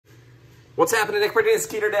What's happening, everybody? It's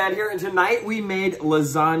Keto Dad here, and tonight we made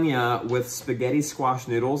lasagna with spaghetti squash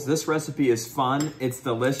noodles. This recipe is fun, it's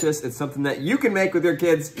delicious, it's something that you can make with your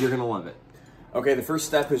kids. You're gonna love it. Okay, the first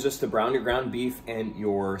step is just to brown your ground beef and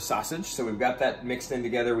your sausage. So we've got that mixed in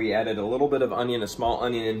together. We added a little bit of onion, a small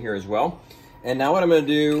onion in here as well. And now what I'm gonna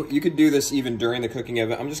do, you could do this even during the cooking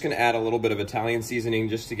of it. I'm just gonna add a little bit of Italian seasoning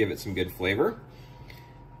just to give it some good flavor.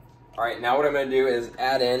 All right, now what I'm gonna do is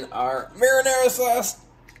add in our marinara sauce.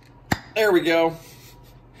 There we go.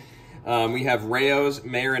 We have Rayo's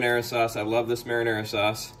marinara sauce. I love this marinara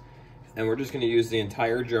sauce. And we're just gonna use the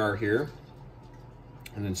entire jar here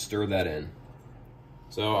and then stir that in.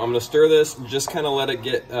 So I'm gonna stir this, just kind of let it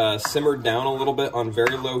get simmered down a little bit on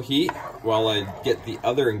very low heat while I get the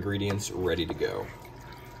other ingredients ready to go.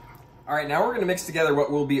 All right, now we're gonna mix together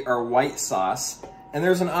what will be our white sauce. And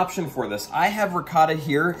there's an option for this. I have ricotta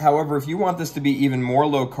here. However, if you want this to be even more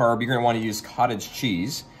low carb, you're gonna wanna use cottage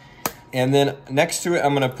cheese. And then next to it,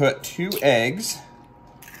 I'm gonna put 2 eggs.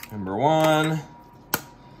 Number 1,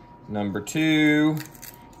 number 2,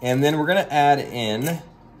 and then we're gonna add in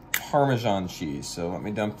Parmesan cheese. So let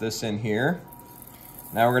me dump this in here.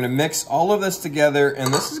 Now we're gonna mix all of this together,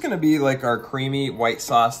 and this is gonna be like our creamy white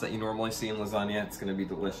sauce that you normally see in lasagna. It's gonna be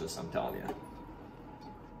delicious, I'm telling you.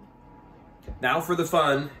 Now for the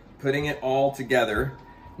fun, putting it all together.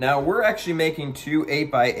 Now we're actually making 2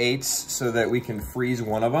 8x8s so that we can freeze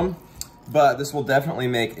one of them. But this will definitely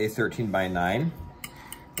make a 13x9.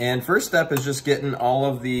 And first step is just getting all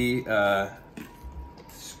of the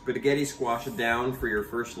spaghetti squash down for your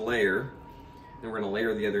first layer. Then we're gonna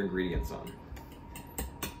layer the other ingredients on.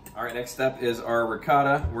 All right, next step is our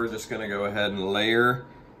ricotta. We're just gonna go ahead and layer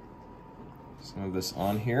some of this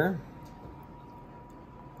on here.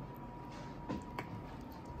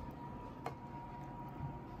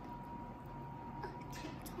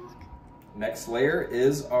 Next layer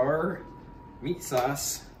is our meat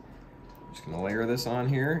sauce. I'm just gonna layer this on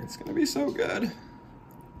here. It's gonna be so good.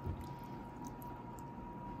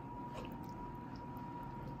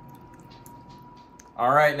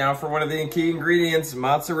 All right, now for one of the key ingredients,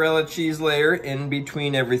 mozzarella cheese layer in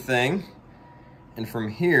between everything. And from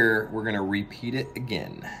here, we're gonna repeat it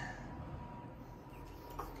again.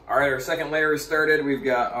 All right, our second layer is started. We've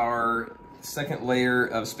got our second layer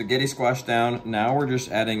of spaghetti squash down. Now we're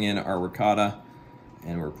just adding in our ricotta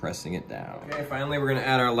and we're pressing it down. Okay, finally we're gonna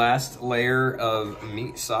add our last layer of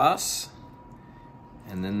meat sauce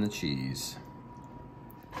and then the cheese.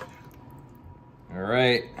 All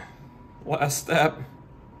right, last step.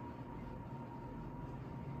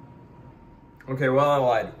 Okay, well, I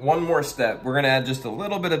lied. One more step. We're gonna add just a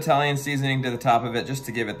little bit of Italian seasoning to the top of it just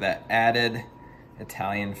to give it that added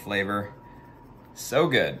Italian flavor. So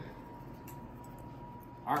good.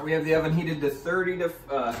 All right, we have the oven heated to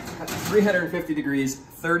 350 degrees,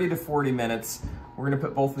 30 to 40 minutes. We're gonna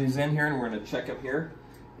put both of these in here and we're gonna check them here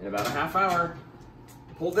in about a half hour.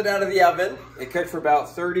 Pulled it out of the oven. It cooked for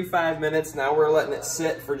about 35 minutes. Now we're letting it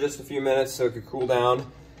sit for just a few minutes so it could cool down.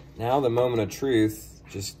 Now the moment of truth,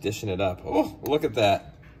 just dishing it up. Oh, look at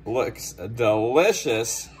that. Looks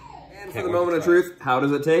delicious. And for the moment of truth, how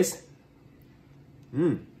does it taste?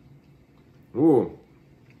 Ooh,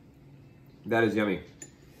 that is yummy.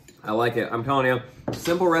 I like it. I'm telling you,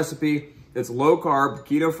 simple recipe. It's low carb,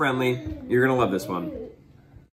 keto friendly. You're gonna love this one.